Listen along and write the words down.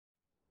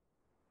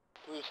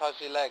Bruce, how's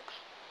your legs?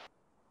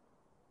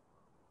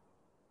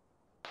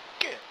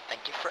 Good,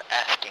 thank you for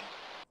asking.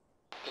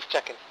 Just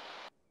checking.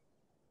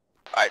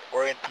 Alright,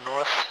 orient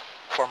north,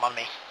 form on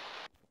me.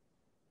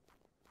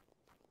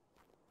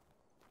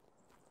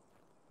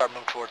 Start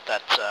moving towards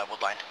that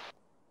wood line.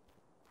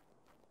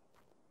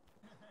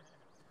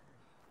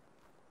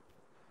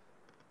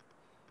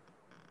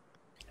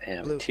 I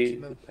have Blue,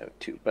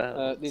 two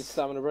bounds. Need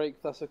stamina break,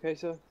 if that's okay,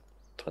 sir?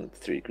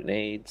 23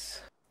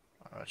 grenades.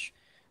 Alright,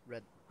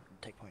 red,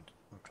 take point,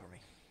 move toward me.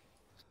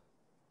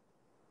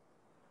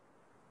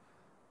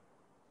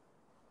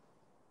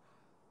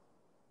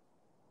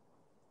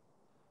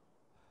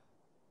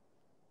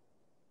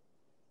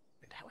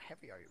 Wait, how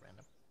heavy are you,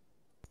 random?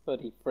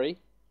 33.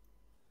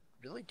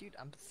 Really, dude?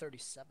 I'm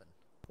 37.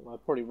 I'm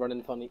probably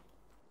running funny.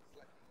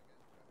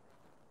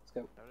 Let's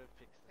go. Have they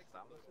fixed the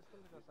stamina system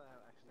because I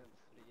have actually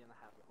 3.5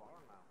 bar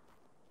now?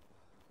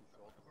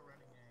 We're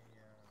running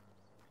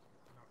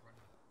not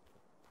running.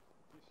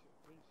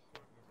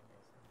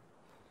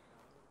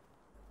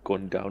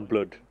 Gun down,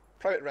 blood.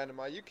 Private Random,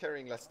 are you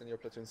carrying less than your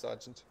platoon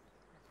sergeant?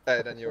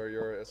 Than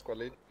your squad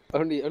lead?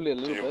 Only a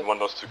little Do you bit.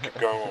 want us to keep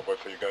going or wait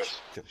for you guys?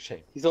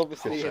 Shame. He's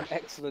obviously in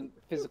excellent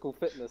physical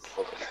fitness.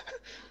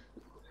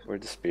 We're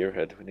the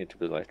spearhead, we need to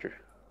be lighter.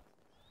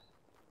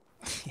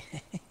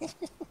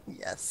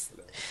 Yes.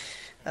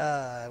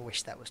 I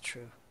wish that was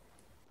true.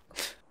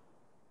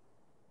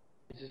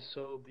 This is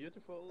so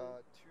beautiful.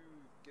 To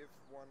give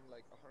one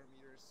like 100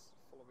 meters,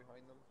 follow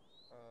behind them.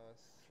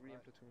 3 in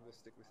platoon will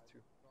stick with 2.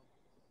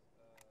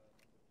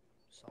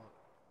 Solid.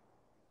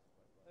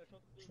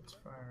 Shots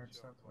fired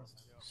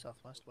southwest.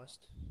 Southwest,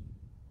 west.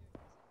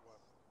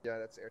 Yeah,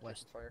 that's air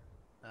West. taking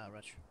fire.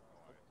 Rich.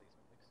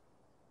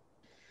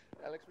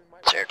 Alex, we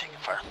might. It's air taking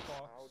fire.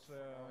 Out,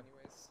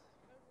 anyways.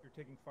 You're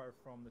taking fire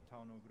from the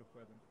town of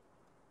Gruppweden.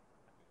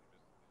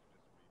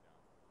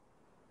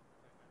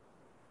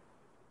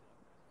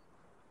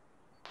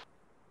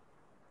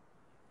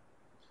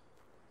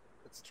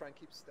 Let's try and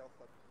keep stealth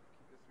up.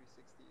 Keep the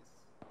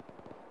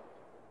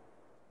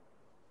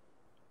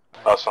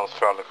 360s. That sounds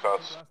fairly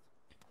close.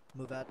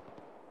 Move out.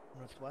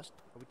 Northwest.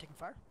 Are we taking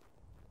fire?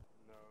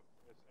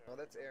 No,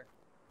 that's air.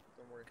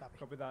 Don't worry.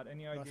 Copy that.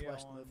 Any idea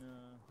Northwest on... move.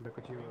 Back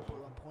with you.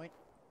 Blue on point.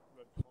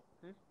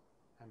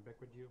 I'm back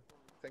with you.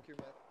 Thank you,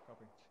 Matt.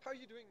 Copy. How are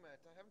you doing, Matt?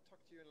 I haven't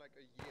talked to you in like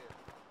a year.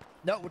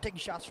 No, we're taking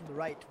shots from the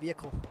right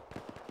vehicle.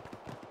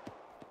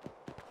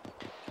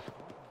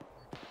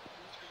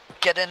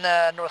 Get in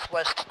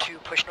northwest to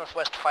push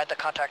northwest to find the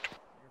contact.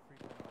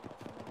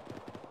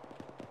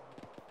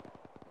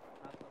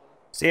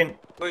 Seeing.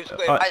 Bruce,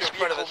 eyes in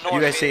front of us,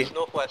 north, see.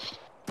 northwest.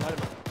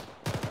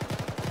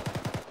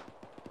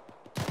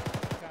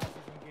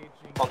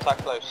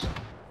 Contact close.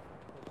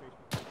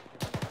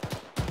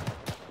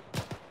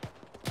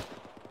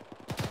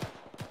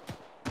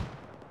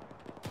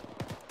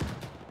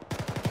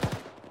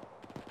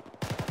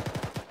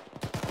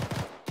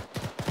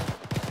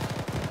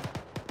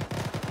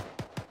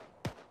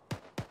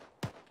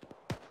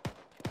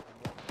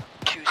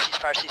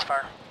 Ceasefire,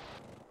 ceasefire.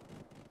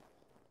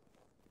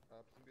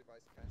 Please be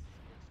advised, fast is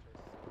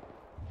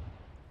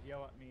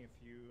Yell at me if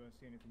you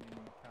see anything in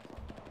the pass.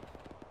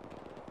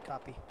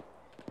 Copy.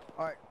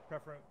 Alright,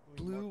 Preferably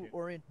blue mark it.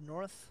 orient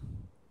north.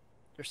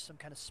 There's some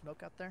kind of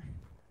smoke out there.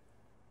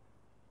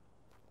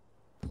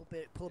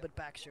 Pull a bit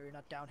back so you're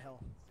not downhill.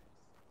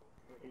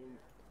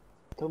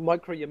 Don't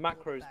micro your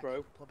macros, Back,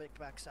 bro. Pull a bit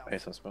back south. I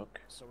some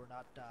smoke. So we're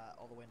not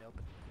all the way in the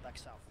open. Pull back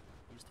south.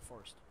 Use the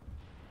forest.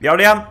 Vi har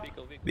det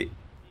igen!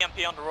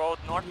 EMP on the road,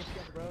 north. BMP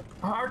on the road.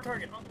 Our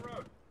target on the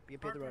road.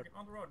 BMP on the road.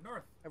 On the road,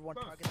 north. Everyone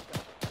Close. target the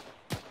gun.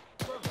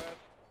 Close.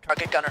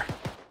 Target gunner.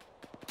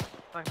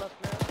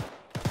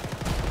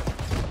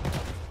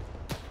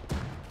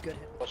 Good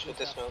hit. Watch the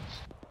dismounts.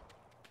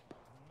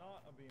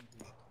 Not a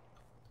BMP.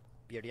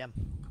 BRDM.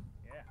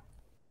 Yeah.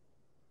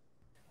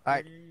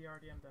 Alright.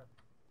 RDM dead.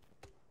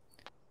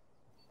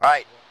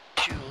 Alright.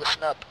 2,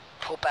 listen up.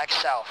 Pull back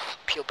south.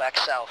 Peel back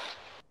south.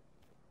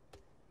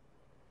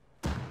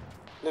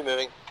 We're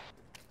moving.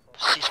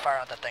 Cease fire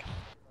on that thing.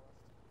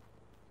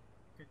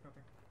 Okay,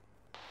 copy.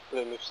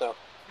 We're move south.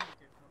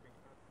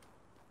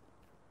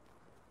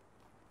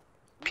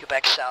 Peel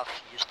back south.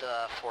 Use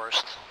the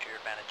forest to your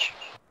advantage.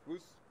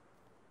 Goose.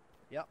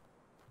 Yep.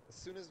 As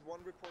soon as one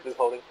report Who's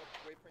holding?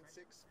 waypoint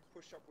 6,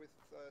 push up with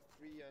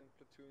 3 and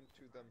platoon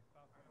to them.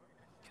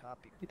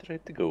 Copy. We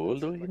tried to go all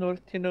the way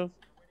north, you know.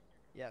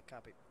 Yeah,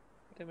 copy.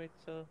 They made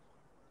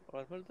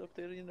armored up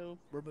there, you know.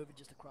 We're moving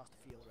just across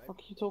the field, right? What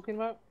are you talking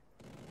about?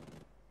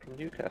 From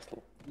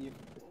Newcastle. You...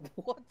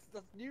 What?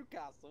 That's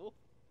Newcastle?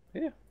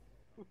 Yeah.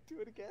 Do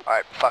it again.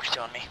 Alright, Fox 2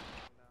 on me.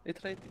 They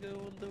tried to go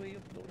all the way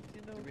up north,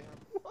 you know. Do we have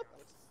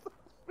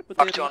But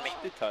Fox they 2 on me.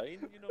 reached the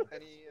time, you know.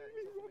 any?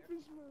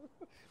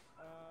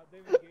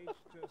 They've engaged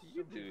just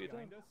You do it,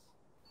 behind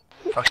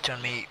us. Fox 2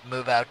 on me.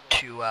 Move out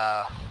to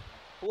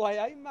Why,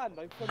 I'm mad.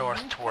 I'm from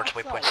north towards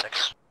Newcastle. waypoint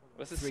 6.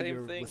 Was the 3 same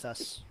you're thing. with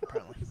us,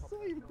 apparently.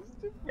 Same, it's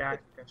different. Yeah,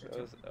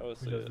 gotcha. I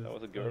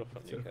was a girl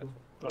from Newcastle.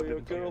 Oh, you're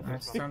a girl from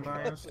Stand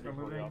by us. We're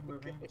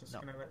moving. Just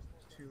No. gonna let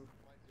 2.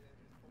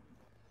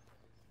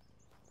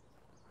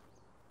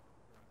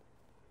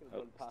 Oh,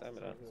 run past us and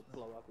stamina. it'll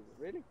blow up, is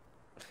it really?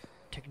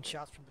 Taking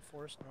shots from the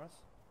forest north.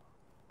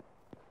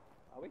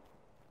 Are we?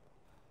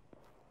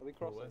 Are we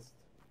crossing? West.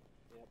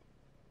 Yep.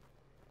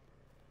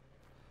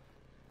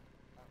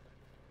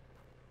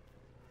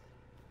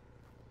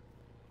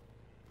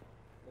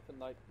 Nothing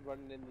like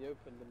running in the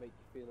open to make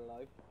you feel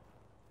alive.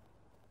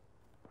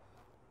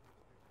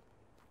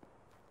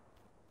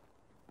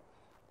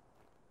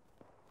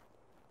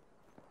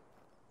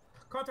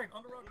 Contact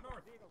on the road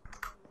north.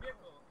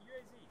 Vehicle,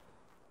 UAZ.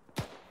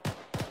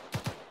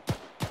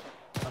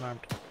 Unarmed.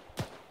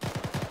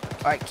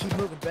 Alright, keep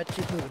moving, Red,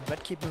 keep moving,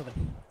 Red, keep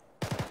moving.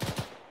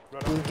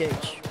 Blue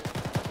engage.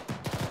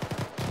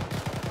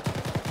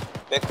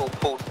 Vehicle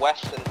pulled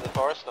west into the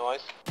forest, no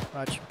eyes.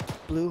 Roger.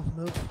 Blue,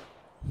 move.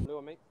 Blue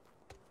on me.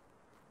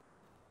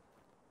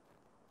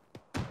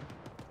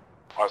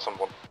 Eyes on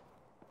one.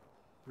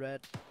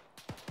 Red.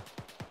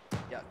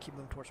 Yeah, keep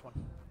moving towards one.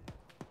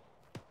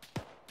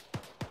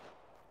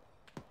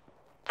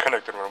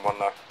 Connected with one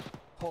now.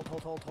 Hold.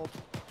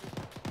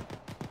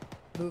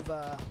 Move,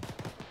 to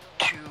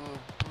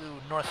blue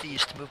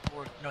northeast. Move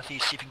forward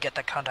northeast, see if you can get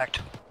that contact.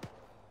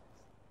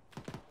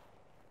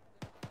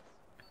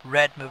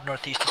 Red, move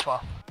northeast as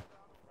well.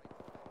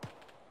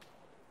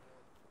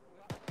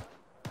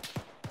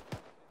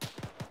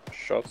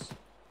 Shots.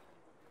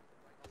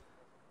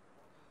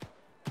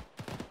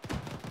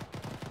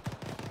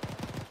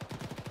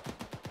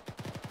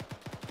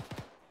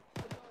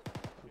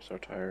 I'm so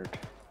tired.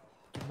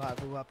 Do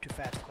not move up too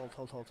fast.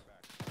 Hold.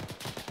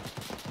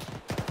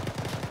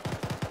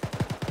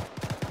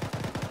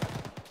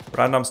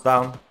 Randoms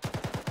down.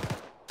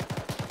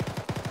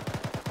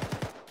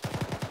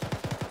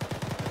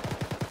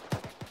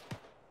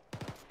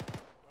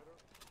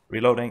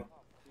 Reloading.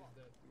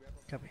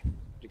 Copy. Did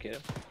you get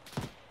him?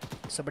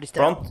 Somebody's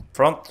down.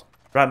 Front.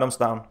 Randoms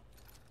down.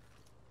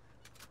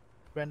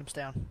 Random's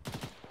down.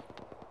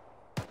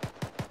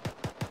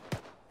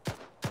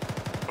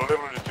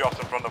 Literally just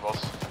in front of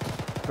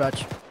us.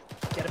 Raj.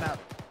 Get him out.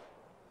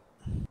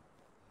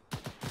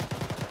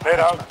 Head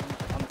out.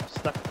 I'm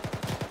stuck.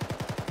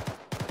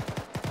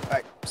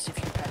 Alright, see if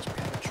you can patch him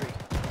behind a tree.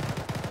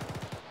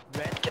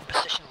 Red, get in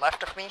position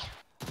left of me.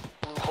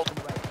 Blue, hold him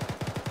right.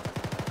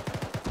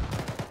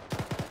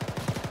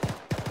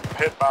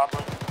 Hit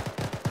badly.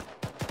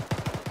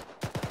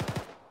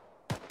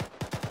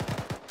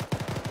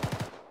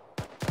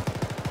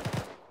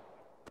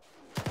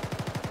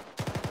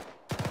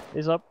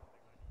 He's up.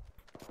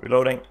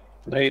 Reloading.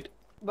 Nade.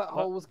 That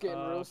hole was getting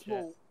real shit.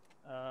 small.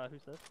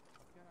 Who's this?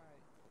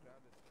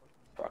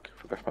 Fuck,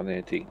 forgot my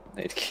nade key.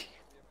 Head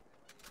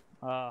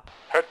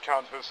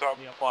count is up.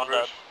 Yeah, one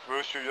dead.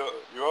 Bruce,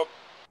 you up?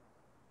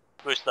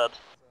 Bruce dead.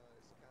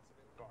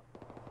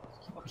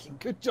 Fucking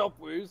good job,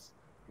 Woos.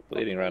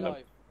 Bleeding random.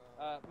 Matt,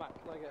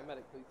 can I get a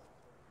medic, please?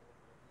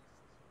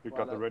 You Well,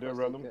 got the no, radio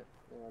first random? aid kit.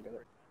 Yeah, I'll get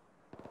it.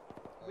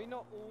 Can we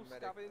not all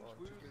medic scavenge on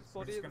Woos' Tuesday.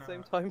 body at the Just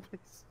same gonna- time,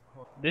 please?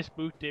 This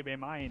boot did be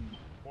mine.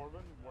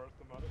 Morgan, where's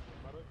the medic?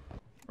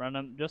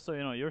 Brandon, just so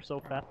you know, you're so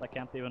fat I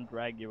can't even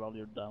drag you while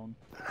you're down.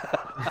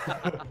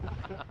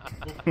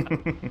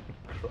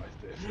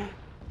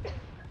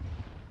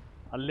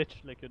 I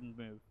literally couldn't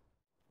move.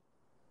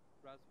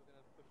 Raz, we're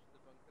gonna push to the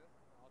bunker.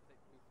 I'll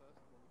take Blue first,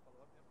 and then we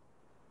follow up,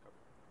 yeah?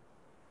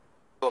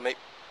 Go on, mate.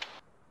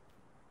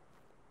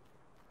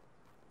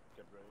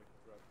 Get ready,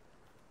 Brad.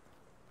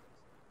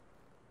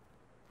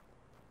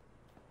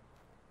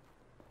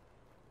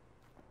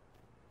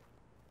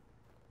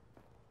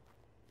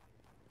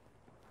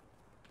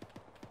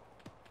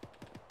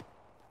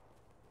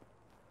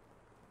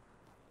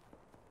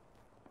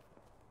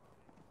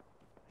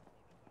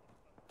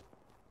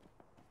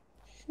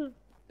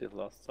 They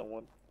lost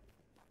someone.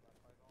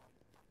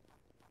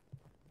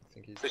 I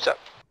think he's Who's up?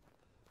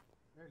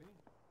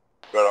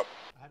 Right up.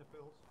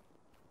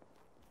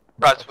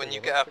 Brad, when you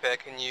get up here,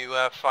 can you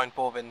find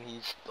Borvin?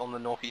 He's on the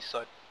northeast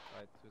side.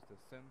 Right, who's the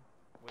sim?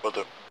 Will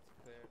do.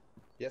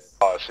 Yes.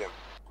 Oh, I see him.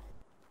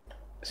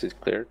 This is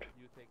cleared.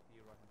 You take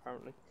the right.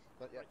 Apparently.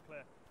 Not yet.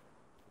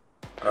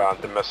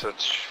 And the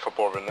message for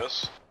Borvin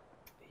is?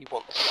 He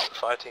wants the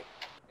fire team.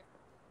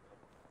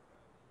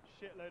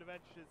 Shitload of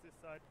edges this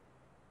side.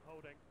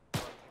 Holding.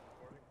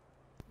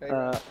 Hey, Uh,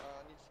 Ryan,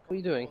 what are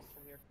you doing?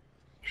 from here.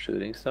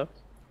 Shooting stuff.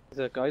 Is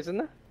there guys in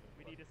there?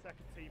 We need a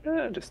second team.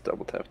 I just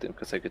double tapped him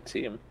because I could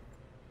see him.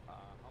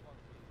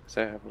 Because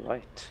I have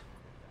light.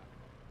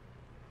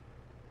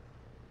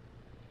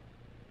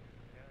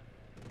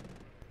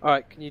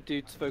 Alright, can you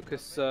dudes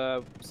focus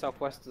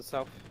southwest and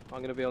south?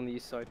 I'm gonna be on the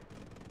east side.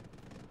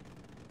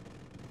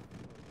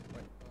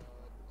 Right,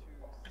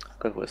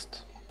 Go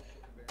west.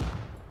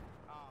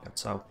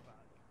 That's out.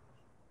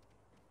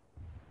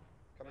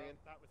 coming in.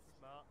 That was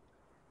smart.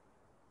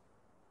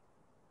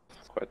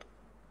 Quite.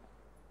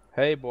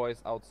 Hey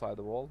boys outside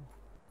the wall.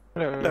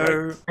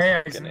 Hello.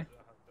 Hey, Kenny.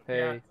 Hey.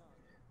 Yeah.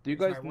 Do you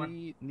It's guys my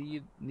one.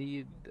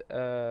 need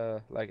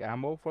like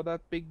ammo for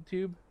that big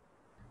tube?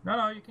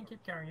 No, you can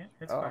keep carrying it.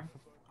 It's fine.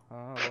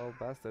 Oh well,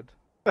 bastard.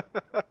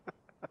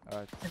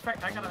 Alright, In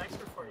fact, I got an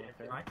extra for you if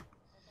you like.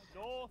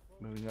 North.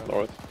 moving on.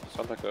 North.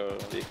 Sounds like a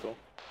vehicle.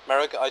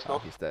 Merrick, ice Oh,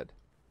 north. he's dead.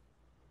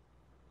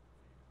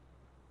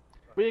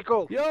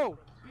 Vehicle! Yo!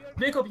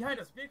 Vehicle behind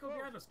us,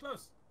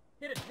 close.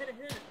 Hit it,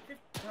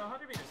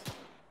 100 meters.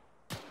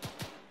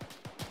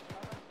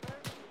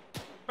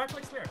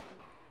 Backlight's clear.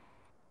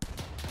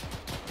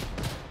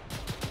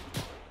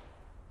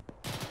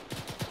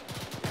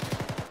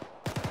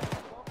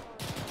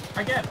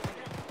 Again.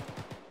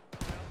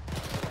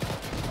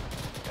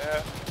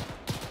 Yeah.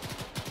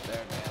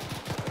 There, man.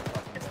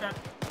 It's that.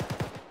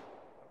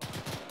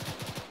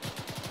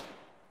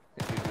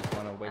 If you just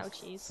wanna waste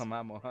Ouchies. some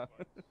ammo, huh?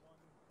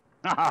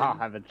 I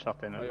haven't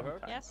shot in Are you it.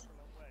 hurt? Yes?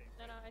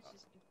 No, I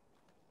just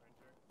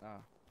Ah.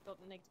 got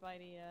nicked by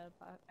the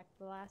back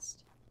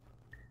blast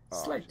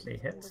Slightly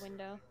from hit. the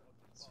window.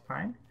 It's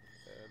fine.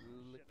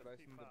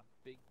 Liquidizing the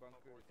big bunker.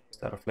 Is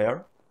that a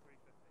flare?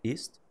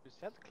 East? You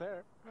said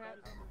clear.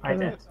 I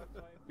did.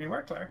 We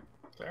were clear.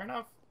 Clear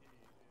enough.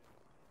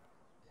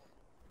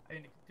 I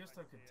mean, just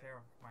I could tear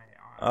off my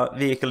arm.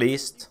 Vehicle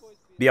east.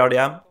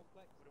 BRDM.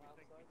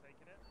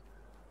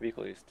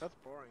 Vehicle east. That's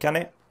boring.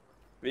 Kenny?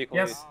 Vehicle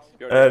Yes. east.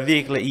 BRDM.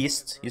 Vehicle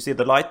east. You see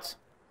the light?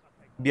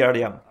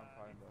 BRDM.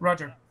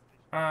 Roger.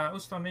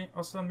 Ost on me.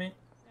 Very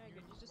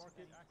good, you just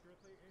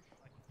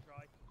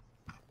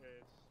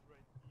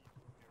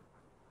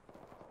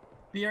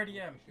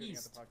BRDM,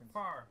 east,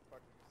 far.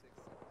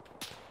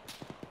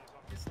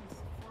 Distance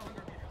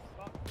 400 meters.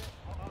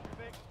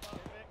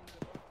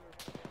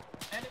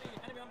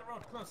 Enemy on the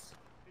road, close.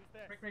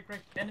 Break.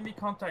 Enemy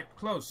contact,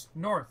 close.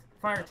 North,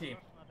 fire team,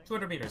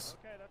 200 meters.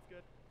 Okay, that's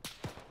good.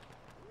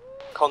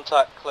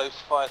 Contact, close,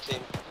 fire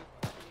team.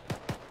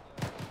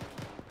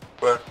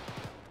 Where?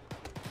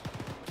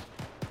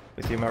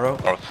 With you, Mero.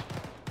 North.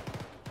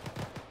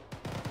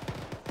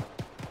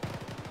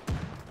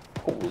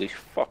 Holy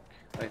fuck.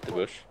 I hit the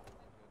bush.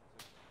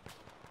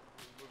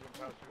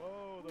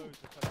 Whoa, those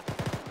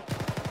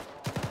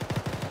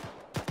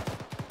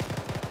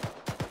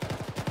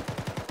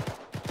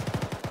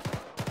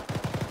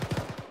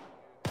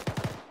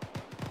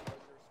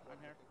I'm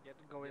here. You have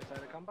to go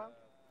inside the compound?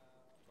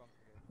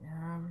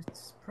 Yeah,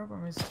 its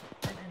problem is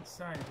right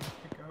inside. We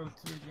have to go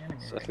through the enemy.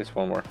 So at least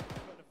one more.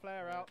 Got the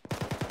flare out.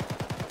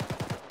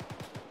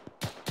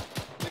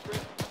 Liquid,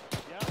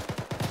 Yeah.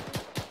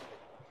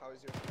 how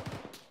is your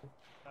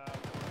I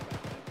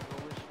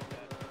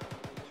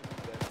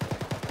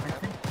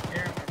think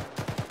air.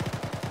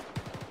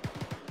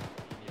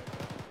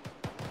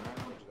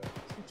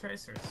 Two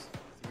tracers.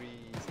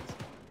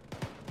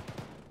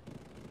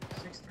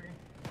 6-3.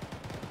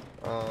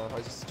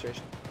 how's the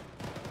situation?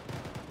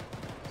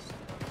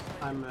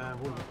 I'm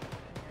Alex?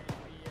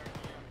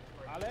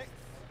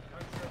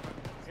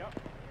 Yep.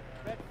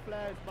 Red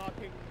flares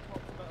marking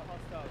proximate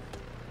hostiles.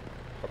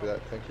 Copy that,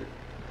 thank you.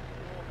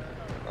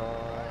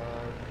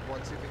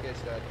 Once you've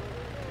engaged that,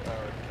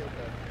 or killed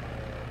that,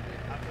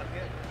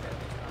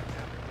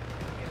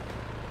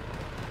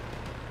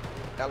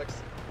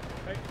 Alex?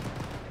 Hey.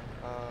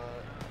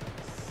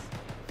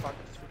 Falcon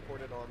just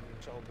reported on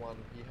channel 1,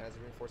 he has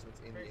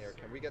reinforcements in the air.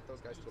 Can we get those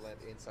guys to land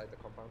inside the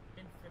compound?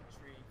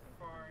 infantry,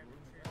 far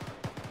infantry.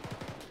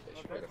 They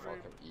should get a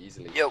Falcon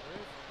easily. Yo,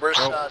 where's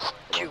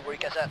Q? Where you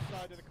guys at?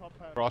 Side of the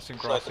compound. Crossing.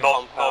 North side,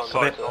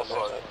 north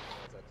side.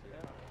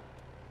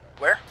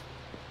 Where?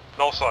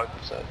 North side.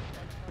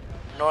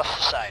 North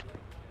side.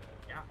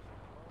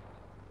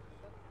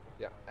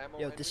 Yeah, ammo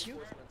Yo, and this you?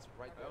 reinforcements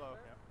right there. Hello.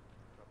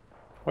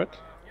 What?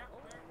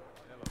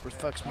 Where's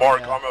fuck's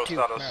Mark, my, ammo Q?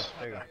 status.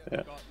 There you go. Yeah.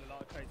 Got a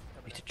lot of traces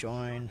coming Need to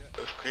join.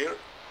 That's clear.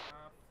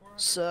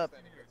 Sup,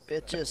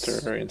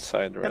 bitches? They're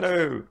inside the rest.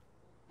 Hello!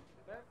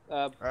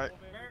 Alright.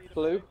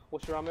 Blue,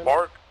 what's your ammo?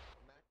 Mark.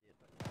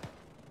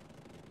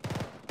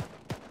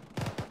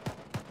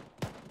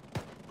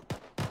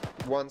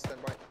 One,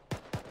 stand by.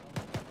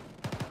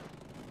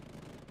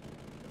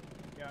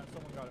 Yeah,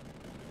 someone got it.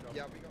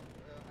 Yeah, we got,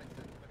 I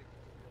sent medic.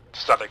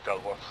 Static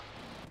that one.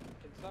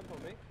 Can stand for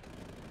me.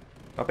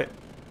 Copy. One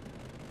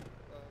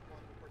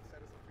report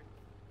status of 3.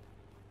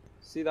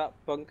 See that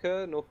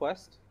bunker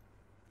northwest?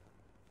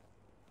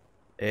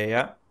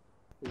 Yeah.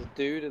 There's a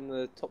dude in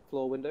the top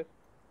floor window.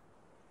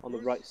 On the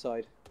right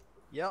side.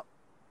 Yep.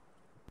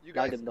 You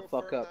Light guys him the go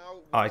fuck for it up.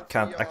 now. I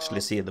can't We actually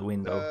are, see the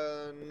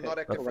window. Not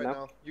active over right now.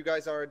 now. You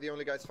guys are the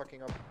only guys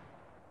fucking up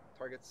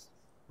targets.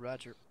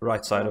 Roger.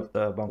 Right side of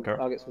the bunker.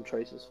 I'll get some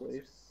traces for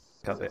you.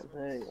 Copy.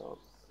 Hang on.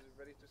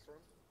 Ready to storm?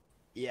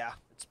 Yeah,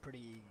 it's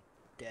pretty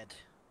dead.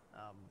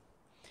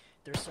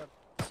 There's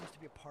seems to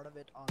be a part of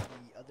it on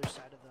the other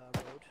side of the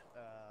road.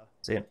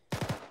 See it.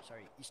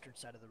 Sorry, eastern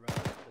side of the road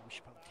that we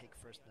should probably take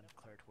first and then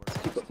declare it towards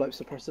Keep us. a float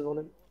suppressive on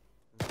him.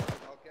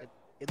 I'll get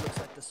It looks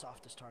like the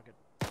softest target.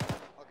 1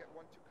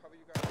 to cover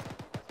you guys.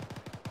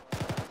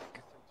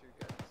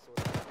 So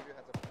give you a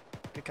heads up.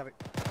 Good cover.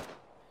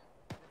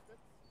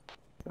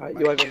 Alright,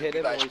 you either hit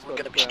him or Guys, he's we're got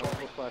gonna the be ground.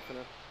 storming. We'll fly for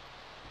now.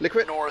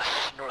 Liquid.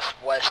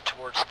 Northwest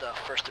towards the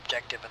first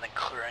objective and then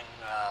clearing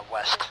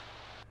west.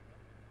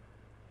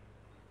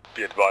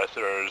 Be advised,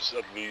 there's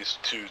at least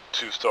two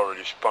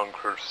storage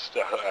bunkers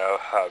that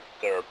have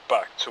their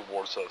back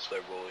towards us. They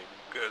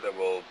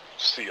will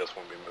see us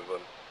when we move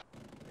in.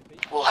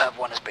 We'll have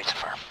one as base of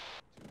fire.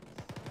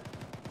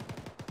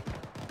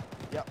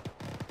 Yep.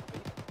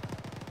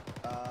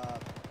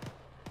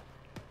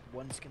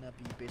 One's gonna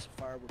be base of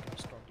fire. We're gonna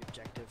storm the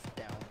objective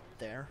down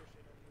there.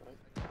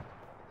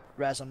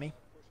 Raz on me.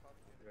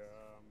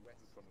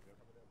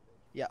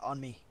 Yeah, on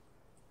me.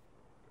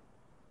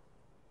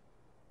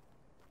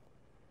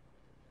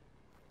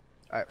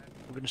 Alright,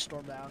 we're gonna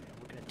storm down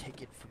and we're gonna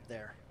take it from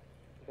there.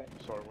 Okay.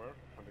 Sorry, where?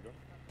 On the go?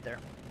 There.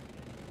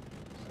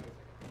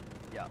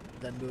 Yeah,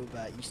 then move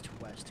east to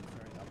west,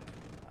 clearing up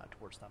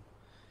towards them,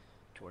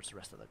 towards the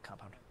rest of the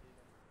compound.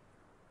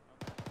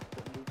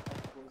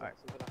 Alright.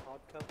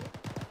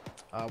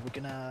 We're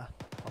gonna...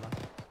 hold on.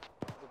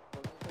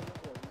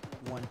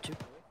 1, 2.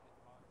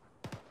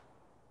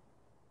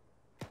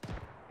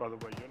 By the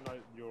way,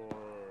 your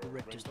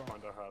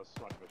rangefinder has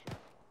night vision.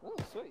 Oh,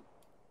 sweet.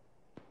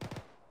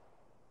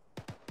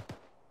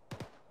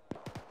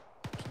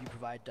 Can you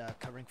provide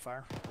covering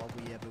fire while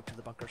we move to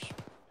the bunkers?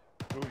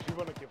 So if you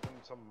want to give them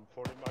some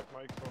 40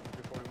 mic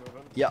before you move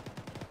in? Yeah.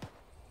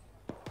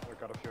 I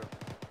got a few.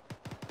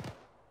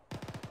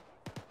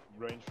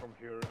 Range from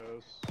here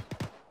is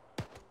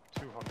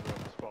 200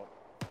 on the spot.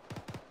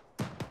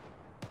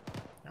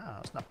 Ah,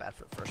 that's not bad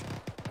for the first one.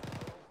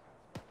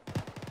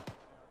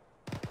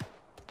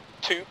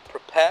 2,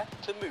 prepare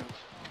to move.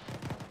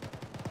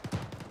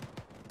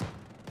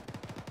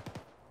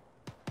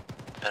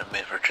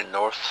 Enemy virgin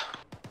north.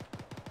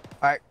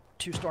 Alright,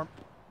 2 storm.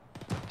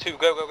 2,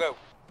 go, go, go.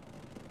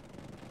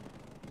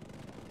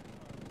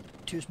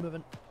 2's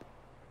moving.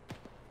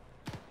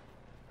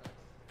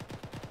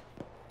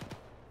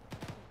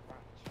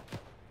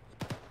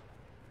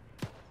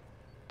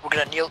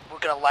 We're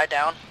gonna lie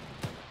down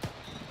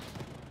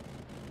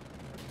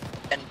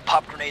and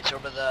pop grenades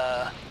over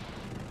the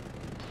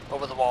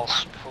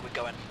walls before we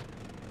go in.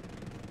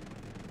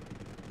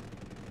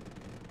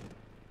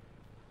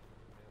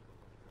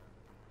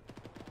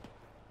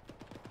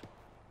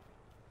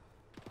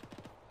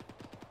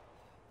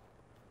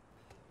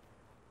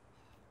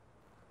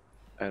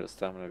 I had a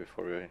stamina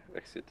before we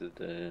exited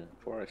the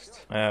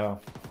forest. Yeah.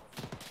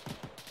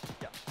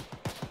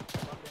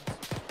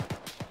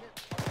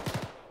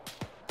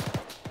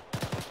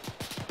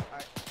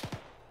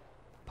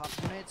 Pop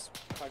grenades.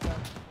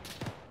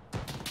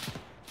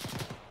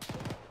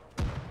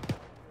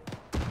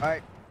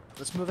 Alright,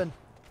 let's move in.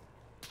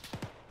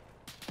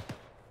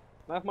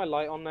 I have my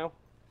light on now.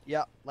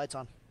 Yeah, lights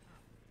on.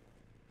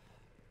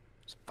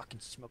 It's a fucking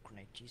smoke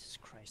grenade, Jesus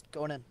Christ.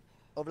 Going in.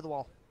 Over the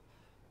wall.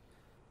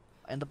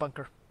 In the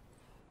bunker.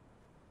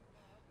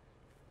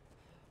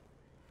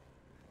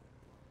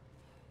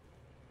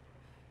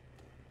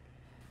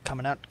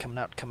 Coming out, coming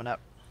out, coming out.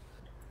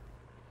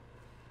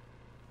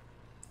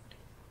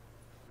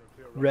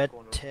 Red,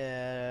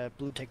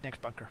 blue, take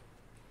next bunker.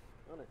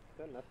 On it,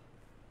 turn left.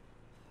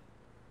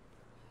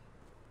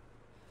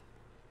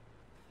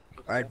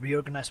 Alright,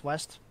 reorganize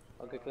west.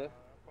 Okay, clear.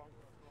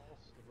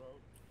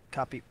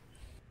 Copy.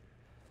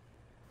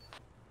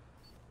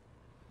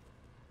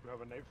 We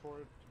have a name for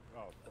it?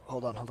 Oh.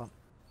 Hold on, hold on.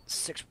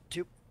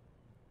 6-2.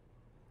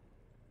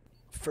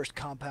 First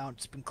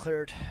compound's been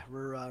cleared.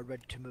 We're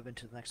ready to move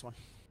into the next one.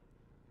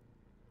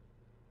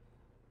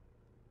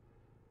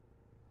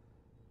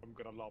 I'm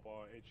gonna lob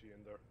our HE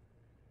in there.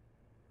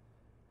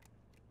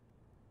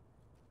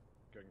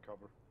 Getting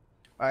cover.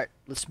 Alright,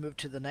 let's move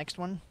to the next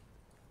one.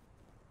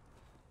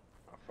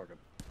 Ah, fuck it.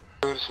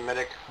 Who's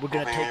medic? We're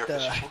gonna take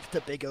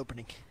the big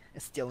opening.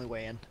 It's the only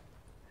way in.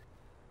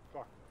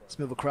 Fuck. Let's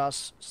move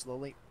across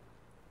slowly.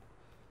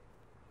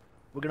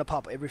 We're gonna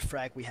pop every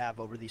frag we have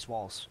over these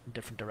walls in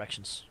different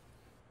directions.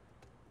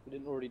 We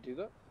didn't already do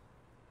that?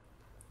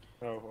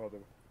 No, other.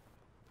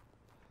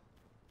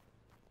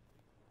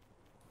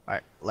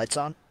 Alright, lights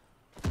on.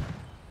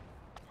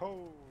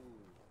 Oh.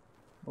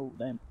 Oh,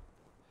 damn.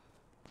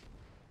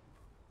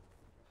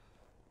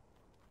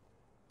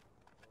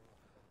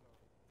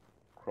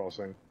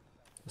 Crossing.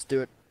 Let's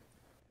do it.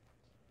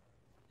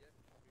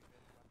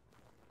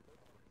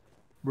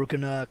 We're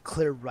gonna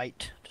clear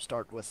right to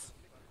start with.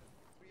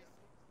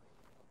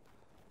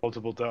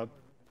 Multiple dead.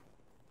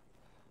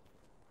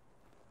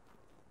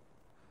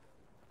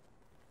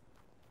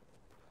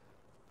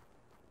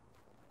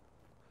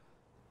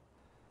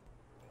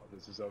 Oh,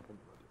 this is open.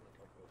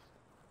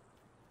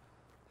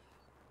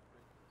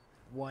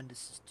 One,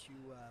 this is to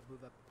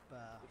move up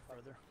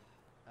further.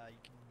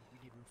 We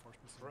need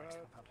reinforcements in the next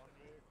compound.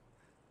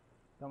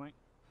 Coming.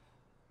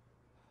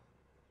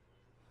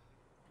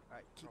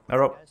 Alright, keep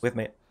Arrow, guys. with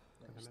me.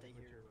 Stay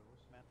here,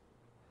 man.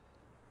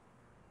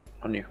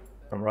 On you.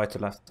 From right to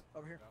left.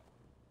 Over here.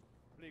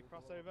 Blue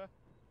crossover.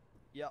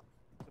 Yep.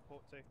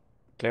 Support 2.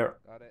 Clear.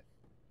 Got it.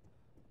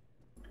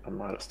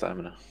 I'm out of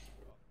stamina.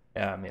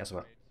 Yeah, me as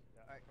well.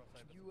 Alright,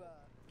 can you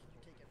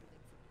take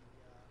everything from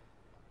the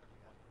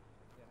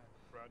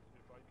Brad,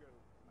 if I go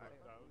back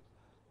down,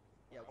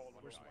 Yeah, call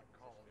on where's my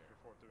call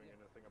before doing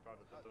anything about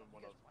it. I don't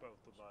want us both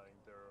to lying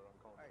there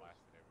unconscious.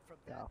 from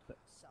that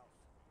south.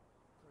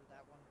 Clear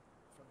that one.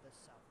 From this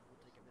south,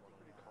 we'll take everything.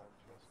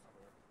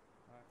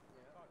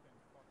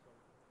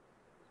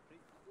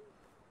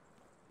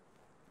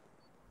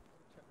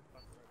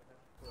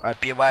 Alright,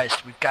 be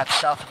advised. We've got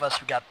south of us,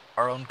 we got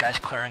our own guys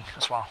clearing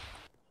as well.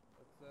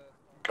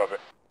 Copy.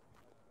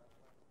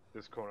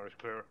 This corner is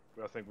clear.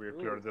 I think we're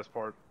cleared this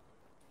part.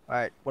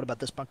 Alright, what about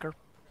this bunker?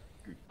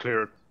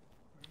 Cleared.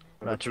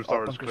 And the Roger, 2 all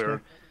stars bunkers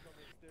cleared.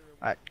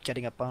 Alright,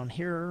 getting up on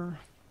here.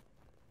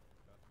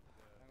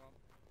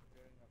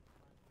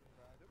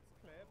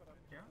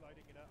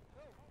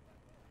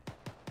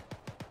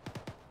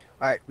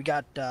 Alright, we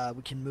got,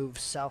 we can move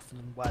south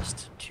and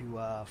west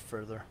to,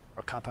 further.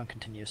 Our compound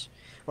continues.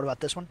 What about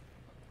this one?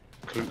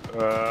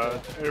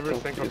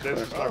 Everything from this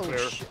is not clear.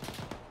 Shit.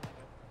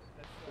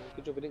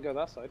 Good job we didn't go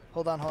that side.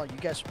 Hold on, hold on.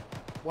 You guys,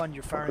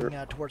 you're firing,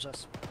 towards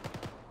us.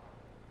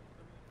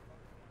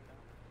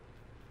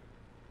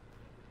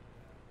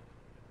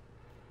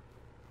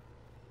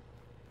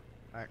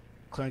 Alright,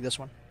 clearing this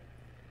one.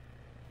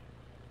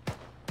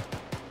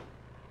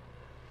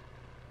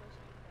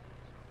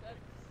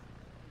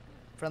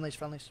 Friendlies,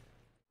 friendlies.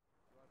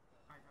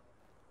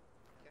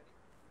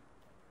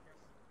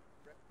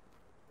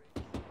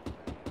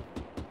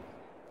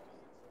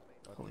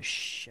 Holy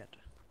shit.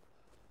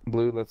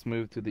 Blue, let's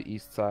move to the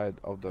east side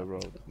of the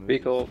road. Move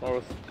Vehicle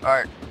north.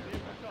 Alright.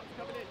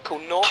 Cool,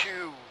 north.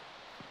 2.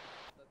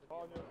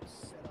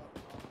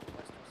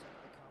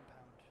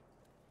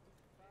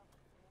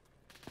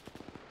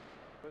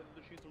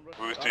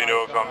 Bruce, do you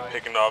know if I'm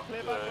picking up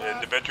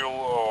individual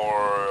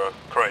or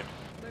crate?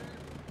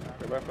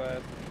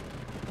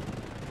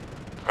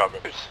 Copy.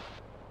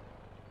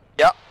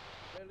 Yeah.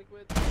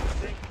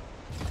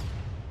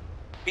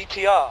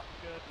 BTR.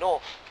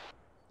 North.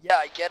 Yeah,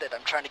 I get it.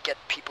 I'm trying to get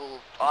people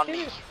on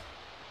me.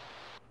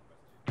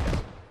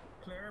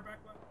 Clear back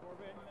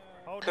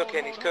left.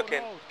 Cooking, he's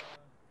cooking.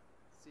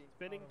 It's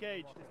been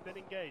engaged, it's been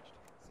engaged.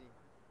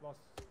 Lost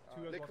 2 has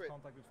lost Liquid.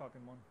 contact with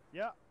Falcon 1.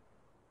 Yeah,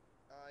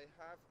 I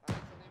have eyes on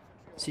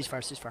infantry.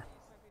 Ceasefire, ceasefire.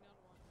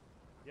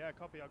 yeah,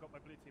 copy, I got my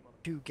blue team on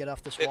it. 2, get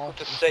off this Vehicle wall.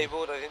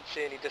 disabled, I didn't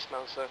see any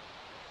dismounts though.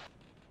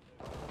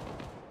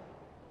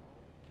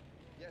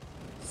 Yes.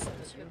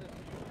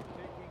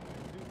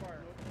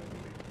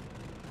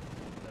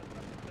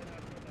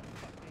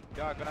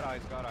 Got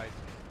eyes, got eyes.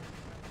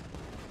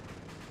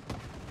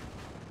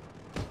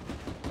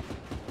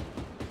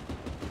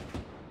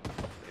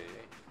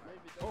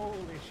 Holy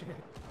shit.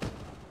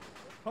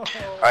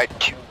 Alright,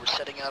 2, we're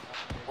setting up.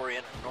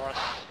 Orient north.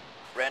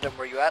 Random,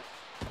 where you at?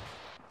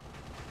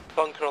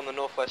 Bunker on the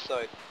northwest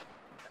side.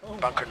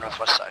 Bunker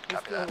northwest side,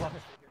 copy that.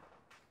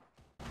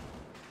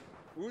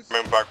 Who's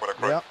I'm back with a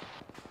crate. Yep,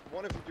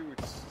 one of you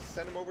dudes?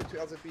 Send him over to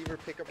LZ Beaver,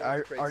 pick up all I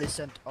the crates.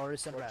 already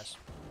sent Raz.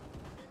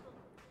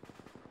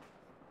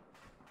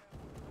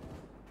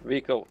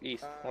 Vehicle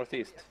east, How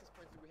northeast. many access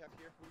points do we have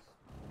here? Who's?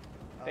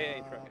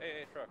 AA truck,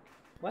 AA truck.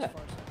 Where?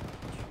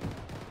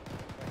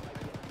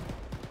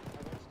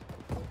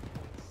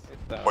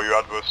 It's down. Where you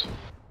at, Bruce?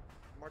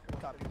 Mark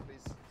him up,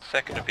 please.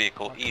 Second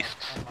vehicle, east.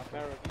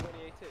 Mara, have you got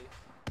any AT?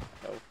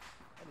 No.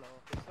 Hello.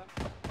 What's that?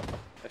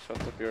 I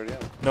shot up here again.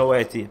 No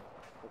AT. Okay.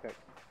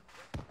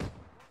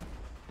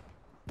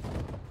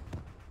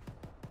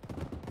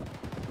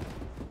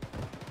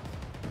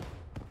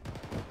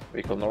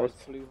 Vehicle north.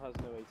 Flu has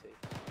no AT.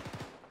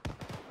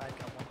 I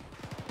got one.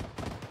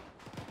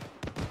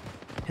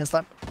 Hand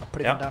slap.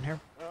 Putting Yeah. one down here.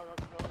 No,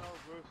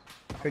 Bruce.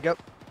 Here we go.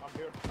 I'm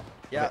here.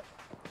 Yeah,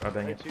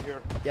 Grabbing it. AT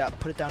here. yeah,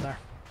 put it down there.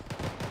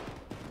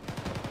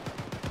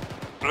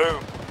 Blue,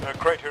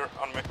 crate here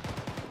on me.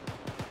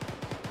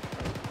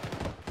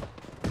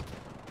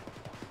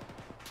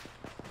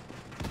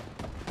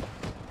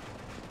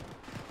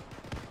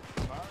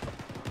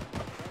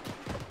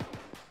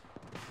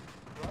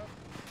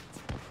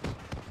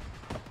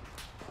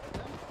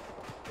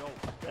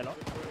 Hello?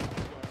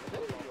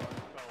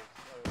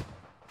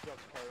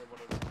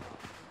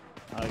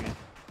 Okay.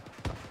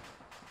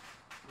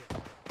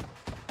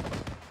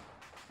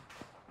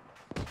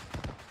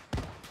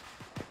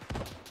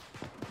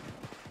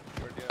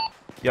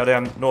 Yeah,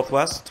 they're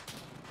northwest.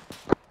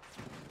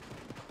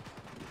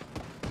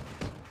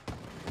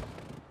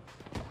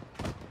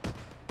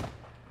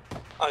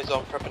 Eyes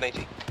on, prepping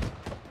 80.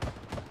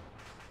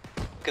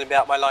 Gonna be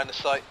out my line of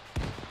sight.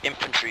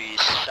 Infantry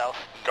south.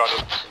 Got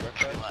it.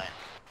 Tree line.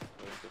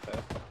 Moving too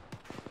fast.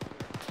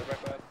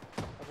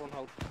 Everyone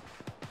hold.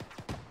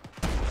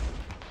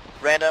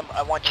 Random,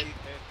 I want you.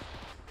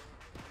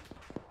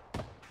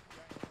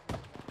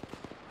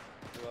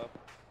 Two up.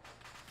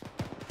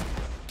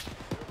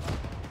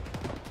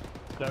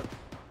 Clear.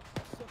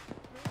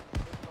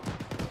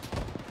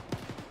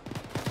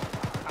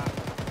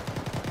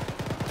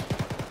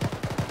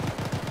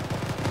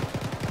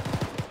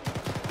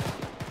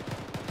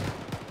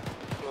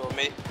 For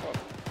me.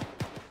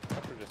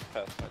 We're just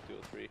past my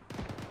 203.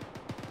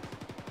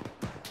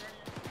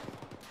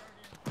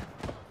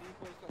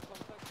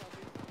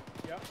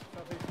 Yeah,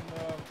 southeast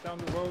and, down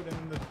the road and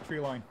in the tree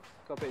line.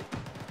 Copy.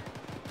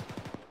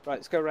 Right,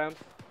 let's go round.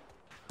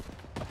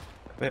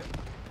 Yep.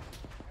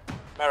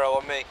 Mero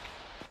on me.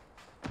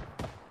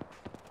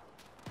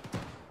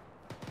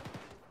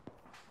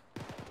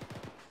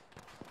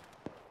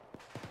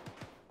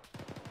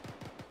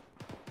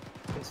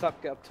 Can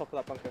stop, get up top of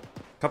that bunker.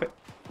 Copy.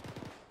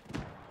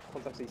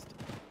 Contacts east.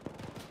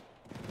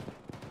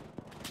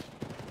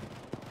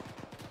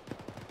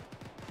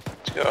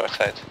 Let's go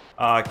outside.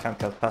 I can't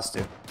get past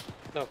you.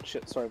 No,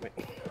 shit, sorry mate.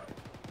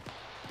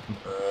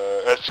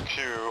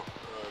 HQ,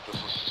 this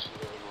is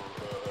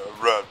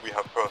Red, we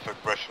have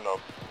perfect vision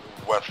of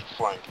west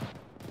flank.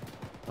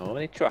 Oh,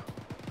 any truck.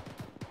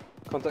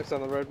 Contacts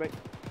on the road, mate.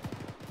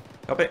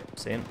 Copy.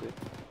 Seen.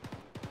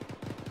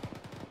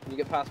 Can you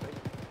get past me?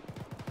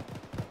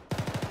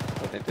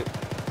 What they do?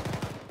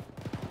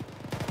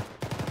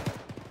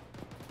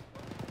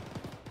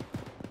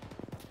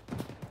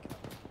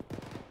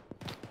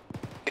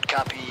 Good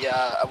copy.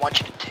 I want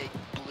you to take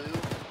blue.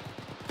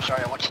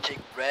 Sorry, I want you to take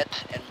red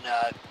and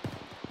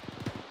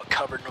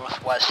cover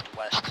northwest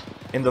west.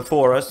 In the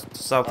forest,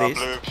 southeast.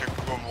 Blue, if you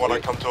want to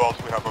come to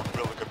us, we have a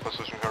really good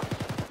position here.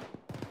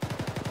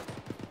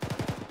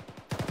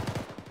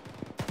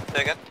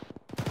 Say again?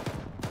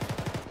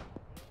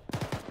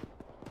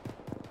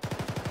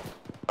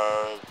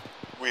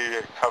 We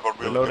have a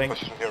really Reloading. good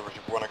position here if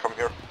you want to come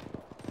here.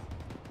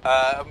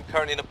 I'm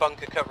currently in a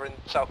bunker covering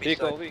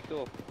southeast side.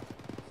 Vehicle.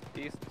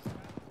 East.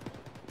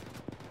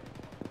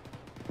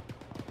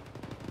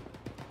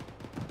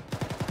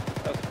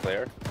 That was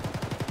clear.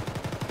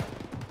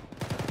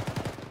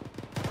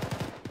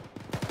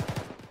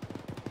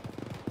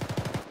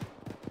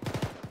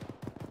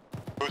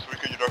 Bruce, we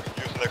could use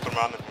an extra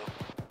man in here.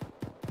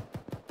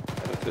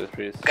 I went to the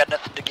trees. Got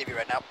nothing to give you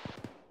right now.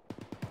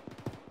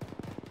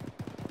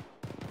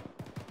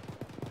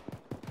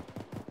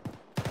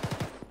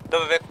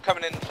 Another vehicle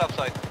coming in south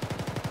side.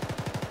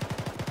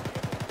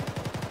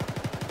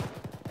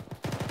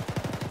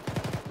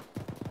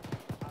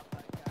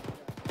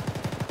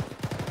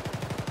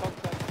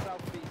 Contact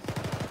southeast.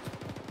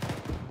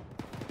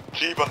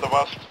 Jeep on the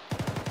west.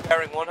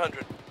 Bearing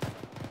 100.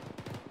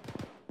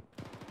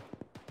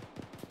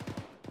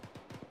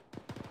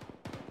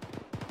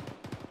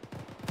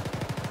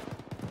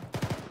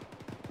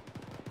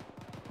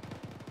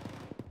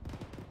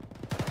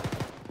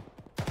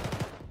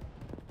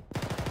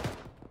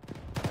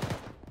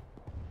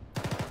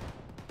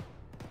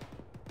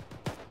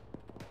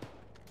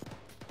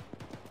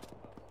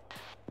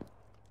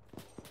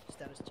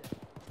 Status check.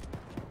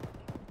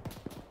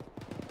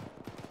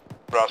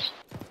 Brass.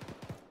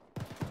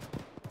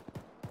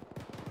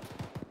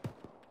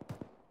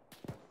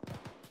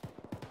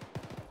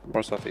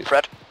 More southeast.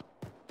 Fred.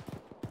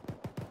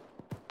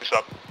 He's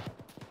up.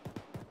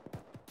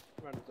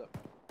 Rounded up.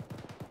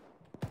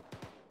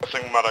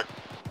 Passing medic.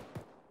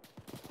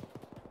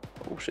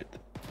 Oh shit.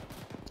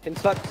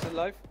 Inside, still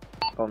alive.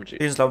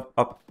 OMG. He's low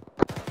up.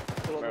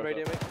 Still on the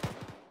radio, mate.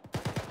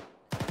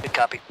 Good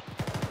copy.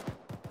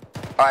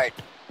 Alright,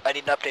 I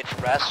need an update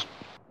from Ras.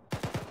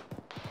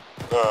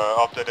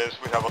 Update is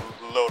we have a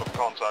load of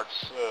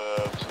contacts to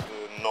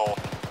the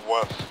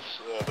northwest.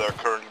 They're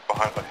currently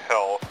behind the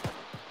hill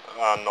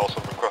and also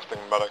requesting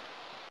medic.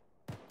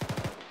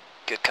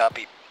 Good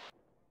copy.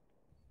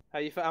 How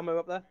you for ammo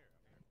up there?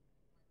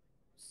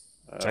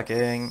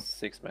 Checking.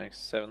 6 max,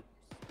 7.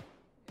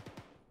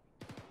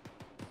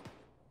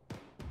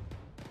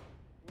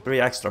 3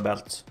 extra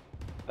belts.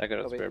 I got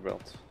a Copy. spare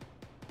belt.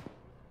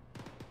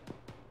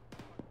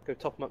 Go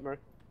top him up, Murray.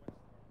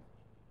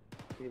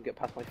 You can get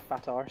past my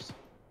fat arse.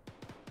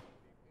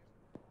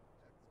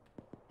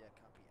 Yeah,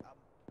 copy. I'm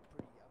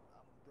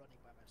running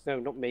by myself. No,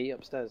 not me,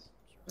 upstairs.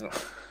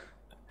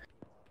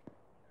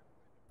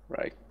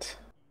 Right.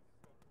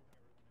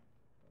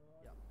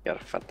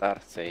 Gotta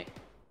fattar sig.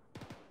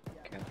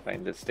 Can't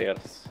find the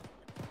stairs.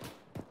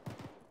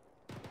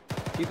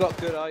 If you got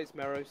good eyes,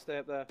 Mero, stay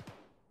up there.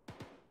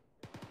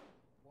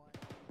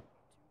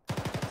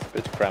 It's a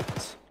bit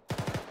cramped.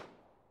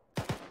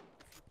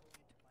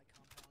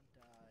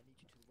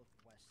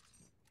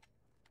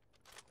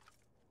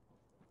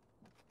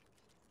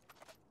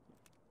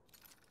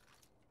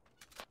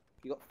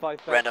 You got 5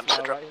 belts Random now,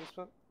 Citadel. right,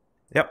 Inspect?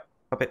 Yep.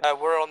 Copy.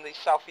 We're on the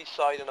southeast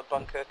side in a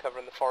bunker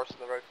covering the forest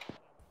and the road.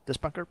 This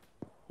bunker?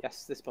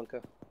 Yes, this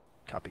bunker.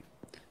 Copy.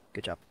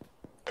 Good job.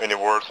 Any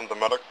words on the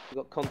medic? You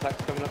got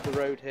contacts coming up the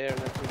road here and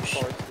then through the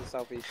forest to the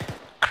southeast.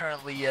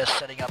 Currently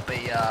setting up a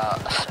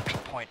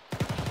central point.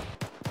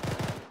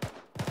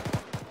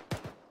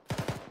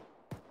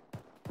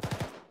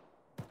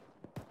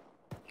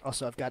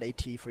 Also, I've got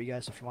AT for you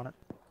guys if you want it.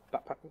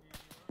 Backpacking.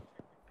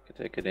 Could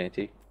take an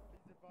AT.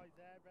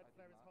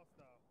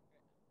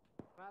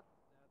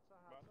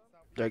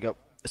 There you go.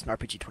 It's an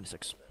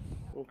RPG-26.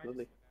 Oh,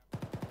 lovely.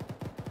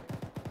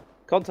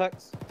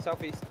 Contacts,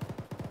 southeast.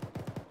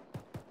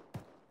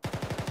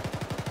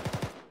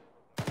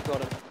 You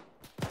got him.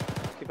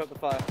 Keep up the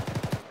fire.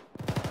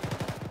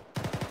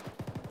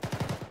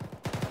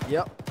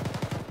 Yep.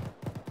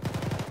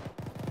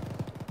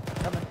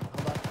 Coming.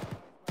 Hold on.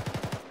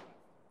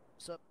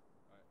 What's up?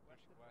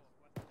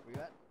 Where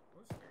you at?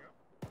 What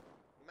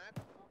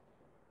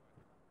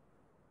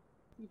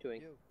are you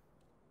doing?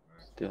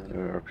 Still no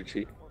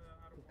RPG.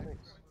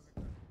 Thanks.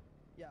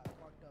 Yeah, I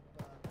walked up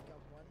got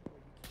one where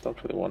you can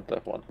Don't really want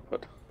that one,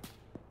 but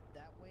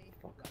that way.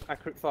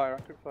 Accurate fire,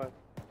 accurate fire.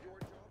 Your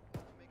job,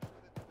 make sure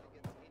that you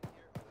get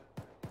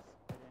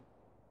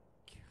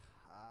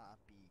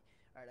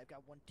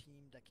have one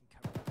team that can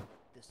cover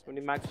this. How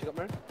many mags you got,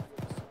 man?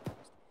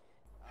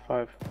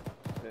 5.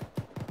 Yeah.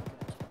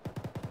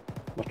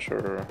 Not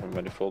sure how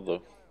many full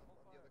though.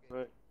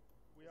 Right.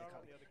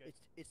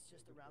 It's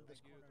just around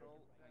this corner.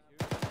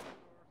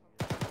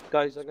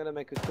 Guys, I'm gonna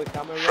make a quick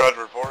ammo run. Fred,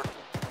 report.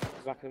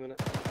 Back in a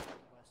minute.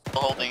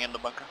 Holding in the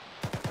bunker.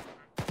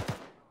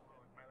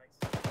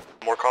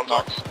 More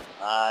contacts.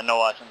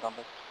 No eyes on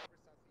contact.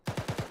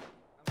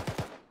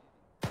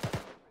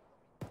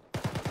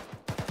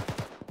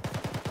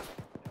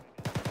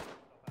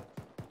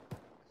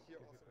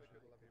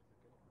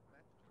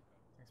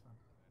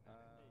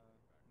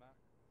 Matt,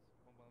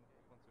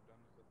 once you're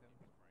done with him,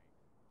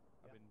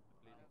 I've been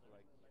bleeding for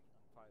like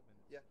 5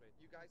 minutes Yeah, straight.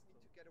 you guys need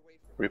to get away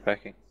from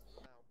Repacking.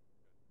 now.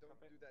 Don't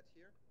do that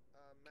here.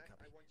 Matt,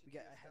 I want you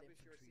to establish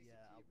your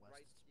CCT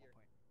right here.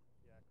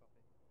 Yeah,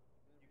 copy.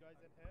 You guys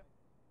in here?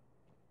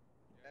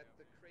 At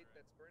the crate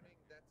that's burning,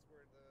 that's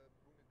where the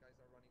wounded guys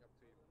are running up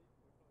to you.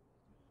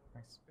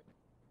 Nice. I'm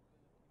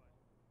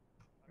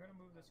gonna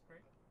move this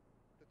crate.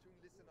 Platoon,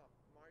 listen up.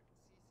 Mark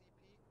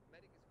CCP.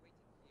 Medic is waiting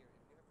here.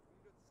 If you have a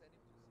wounded, send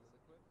him to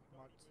CCP.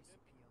 Mark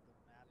CCP on the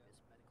map is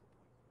medical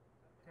point.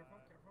 Careful,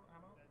 careful,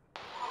 ammo.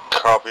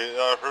 Copy.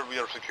 I heard we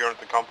are securing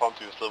the compound.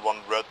 Do you still want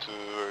Red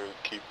to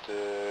keep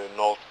the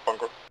north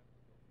bunker?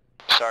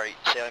 Sorry,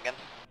 say that again.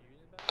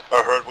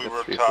 I heard we The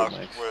were 3 full tasked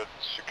mags. with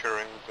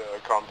securing the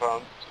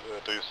compound.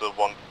 Do you still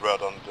want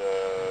Red on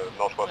the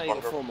northwest No, you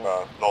got bunker? 4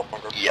 more. North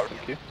bunker? Yep. Sorry.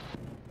 Thank you.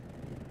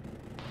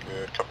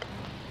 Copy.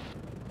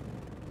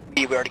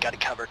 We already got it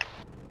covered.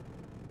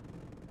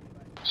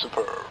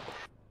 Superb.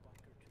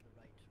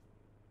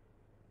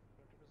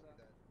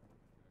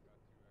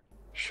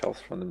 Shells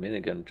from the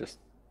minigun just...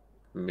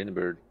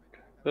 Minibird...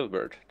 Little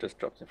bird just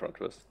dropped in front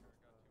of us.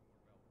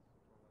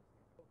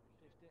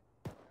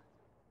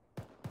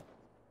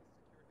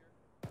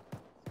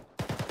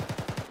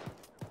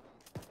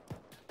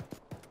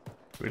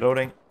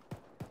 Reloading.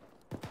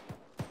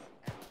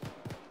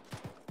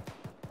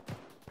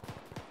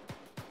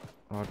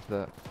 What's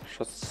that?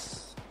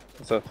 Shots...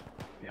 What's that?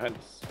 Behind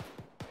us.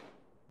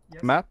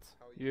 Yes. Matt,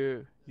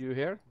 you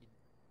here?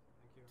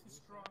 Too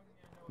strong.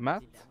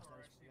 Matt?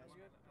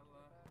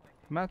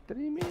 Matt,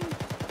 dreamy.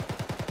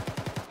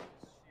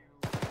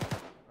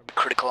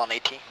 Critical on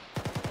AT.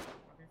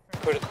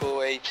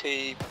 Critical AT,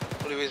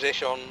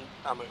 blue-ish on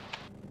ammo.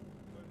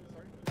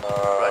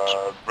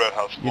 Red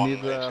has You one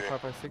need the AT.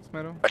 556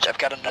 medal? Right, I've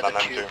got another And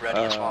an 2 M2. ready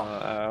as well.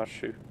 I'll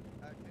shoot.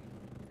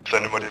 Is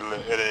anybody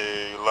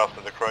any left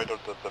in the crate or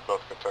did they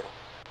both get taken?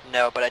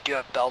 No, but I do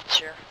have belts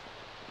here.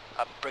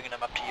 I'm bringing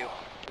them up to you.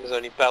 There's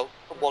only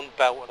one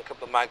belt and a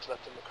couple of mags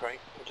left in the crate.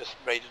 We just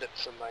raided it for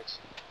some mags.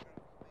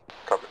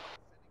 Copy.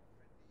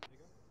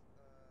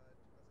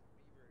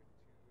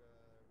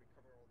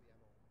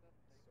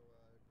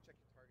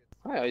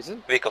 Hi,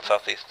 Eisen. Vehicle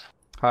southeast.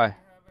 Hi. What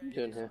are you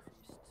doing here?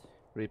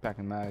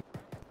 Repacking mag.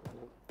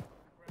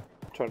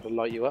 Trying to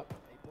light you up.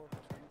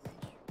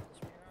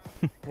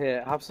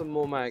 Here, have some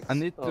more mags. I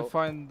need to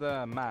find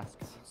the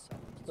masks.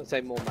 Let's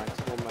say more mags,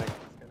 more mags.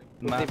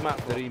 Matt, Matt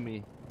for?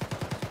 dreamy.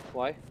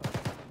 Why?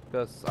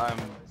 Because I'm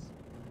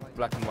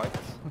black and white.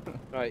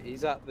 Right,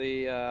 he's at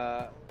the,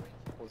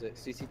 what was it,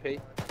 CCP?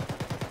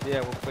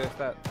 Yeah, what place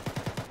that?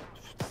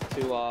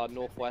 To our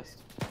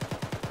northwest.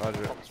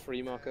 Roger. Fox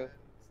 3 marker.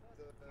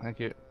 Thank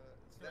you.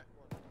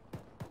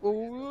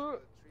 Ooh.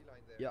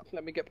 Yeah.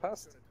 Let me get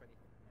past.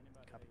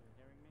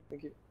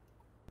 Thank you.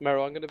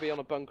 Mero, I'm going to be on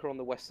a bunker on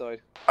the west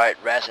side. Alright,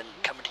 Razin,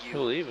 coming to you.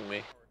 You're leaving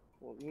me.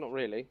 Well, not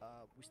really.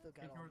 We still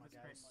got all my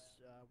guys.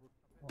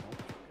 We're 3-2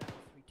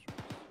 to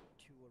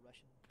a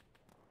Russian.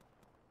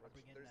 I'll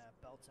bring in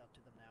belts out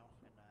to them now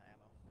and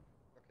ammo.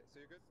 Okay, so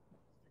you're good?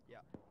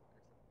 Yeah.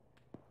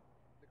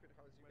 Liquid,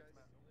 how's you guys?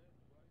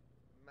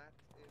 Matt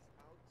is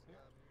out.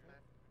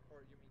 Matt, or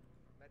you mean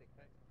medic,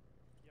 right?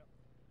 Yep.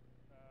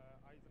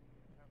 Eisen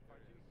can't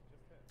find you.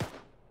 Just hit. I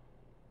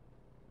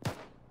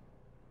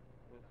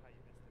don't know how you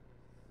missed it.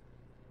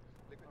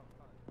 Liquid.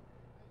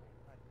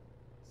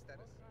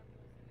 Status.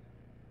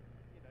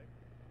 You know.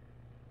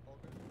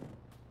 All good.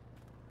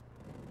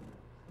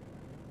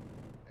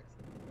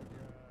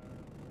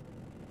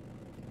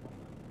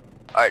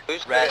 Alright,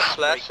 Who's Raz,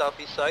 slash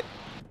southeast side?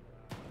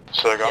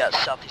 So yeah,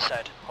 southeast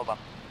side. Hold on.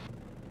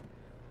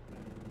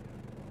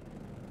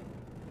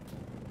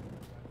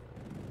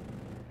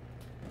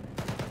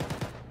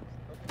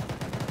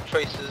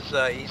 Traces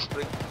east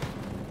wing.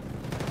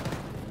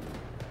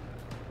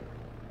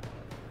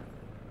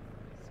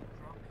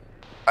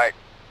 Alright,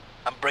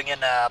 I'm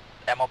bringing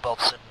ammo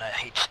belts and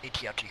AT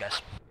out to you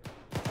guys.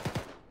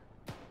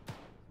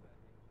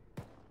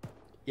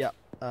 Yeah,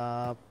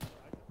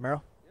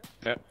 Mero?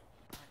 Yeah.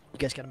 You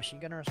guys got a machine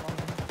gunner as well?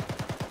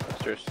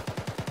 Upstairs.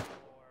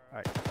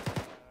 Alright.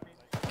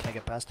 Can I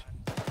get past?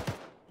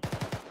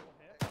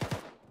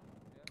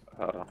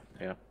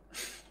 Yeah.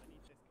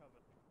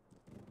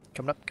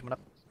 Coming up, coming up.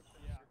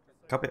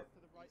 Copy.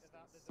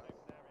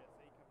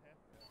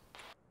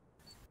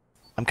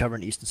 I'm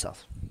covering east and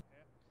south.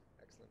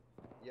 Excellent.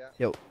 Yeah.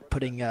 Yo,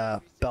 putting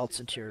belts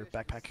into your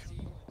backpack.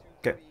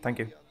 Okay, thank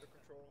you.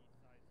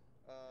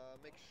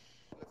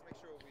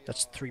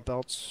 That's 3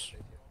 belts.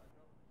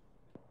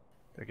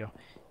 There you go.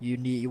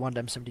 You want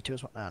M72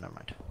 as well? Ah, never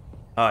mind.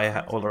 Oh,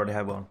 I already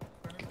have one.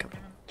 Good copy.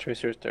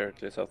 Tracers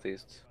directly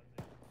southeast.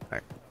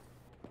 Alright.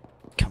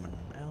 Coming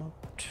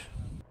out.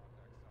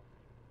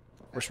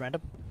 Where's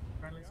random?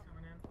 Friendly's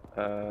coming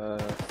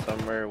in.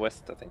 Somewhere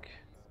west, I think.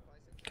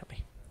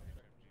 Copy.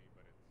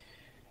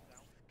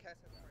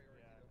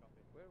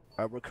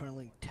 We're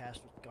currently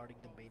tasked with guarding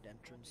the main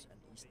entrance and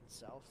east and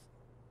south.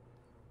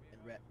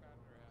 And red.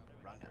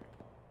 Wrong now.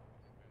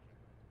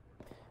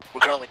 We're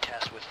currently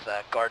tasked with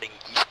guarding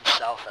east and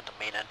south at the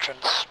main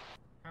entrance.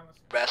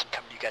 Raz, I'm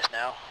coming to you guys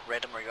now.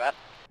 Random, where you at?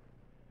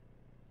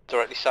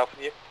 Directly south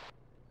of you.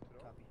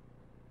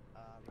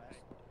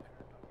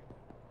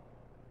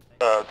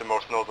 Copy. The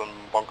most northern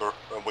bunker.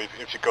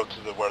 If you go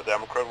to where the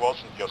Democrat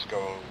was, and just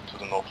go to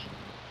the north.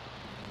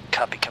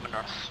 Copy, coming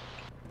north.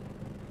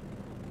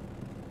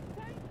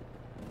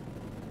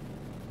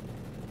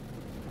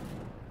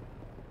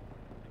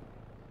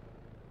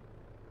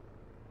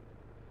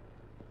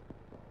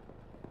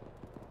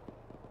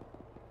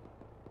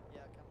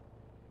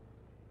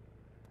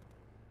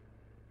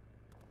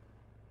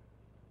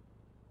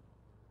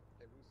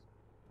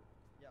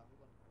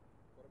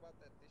 What about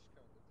that dish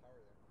cone, the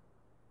tower there?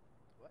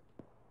 What?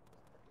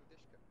 Fucking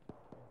dish cone.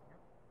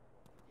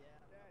 Yeah,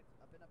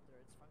 I've been up there,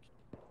 it's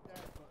functional.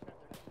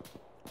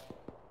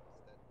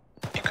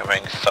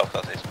 Incoming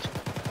south-southeast.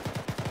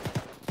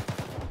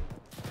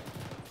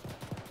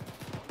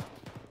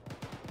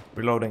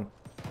 Reloading.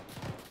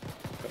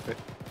 Copy.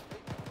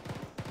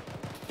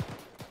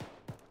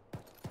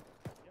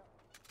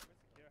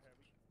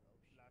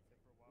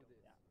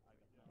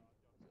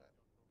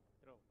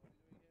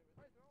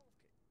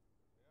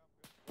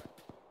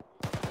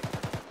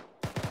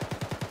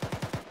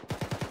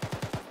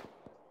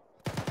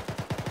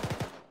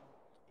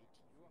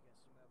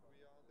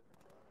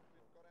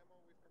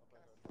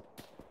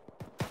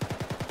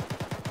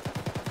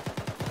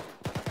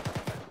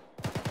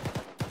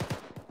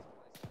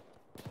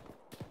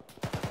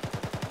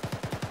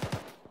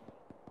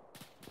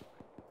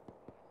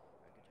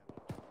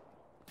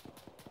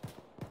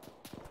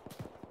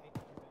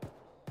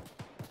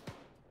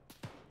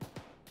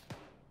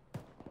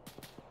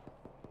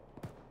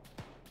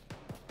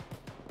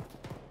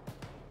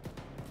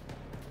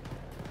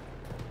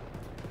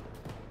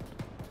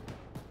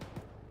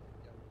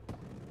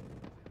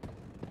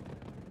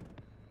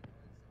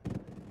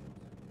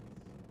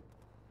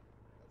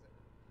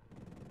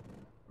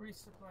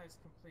 Resupply is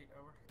complete,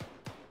 over.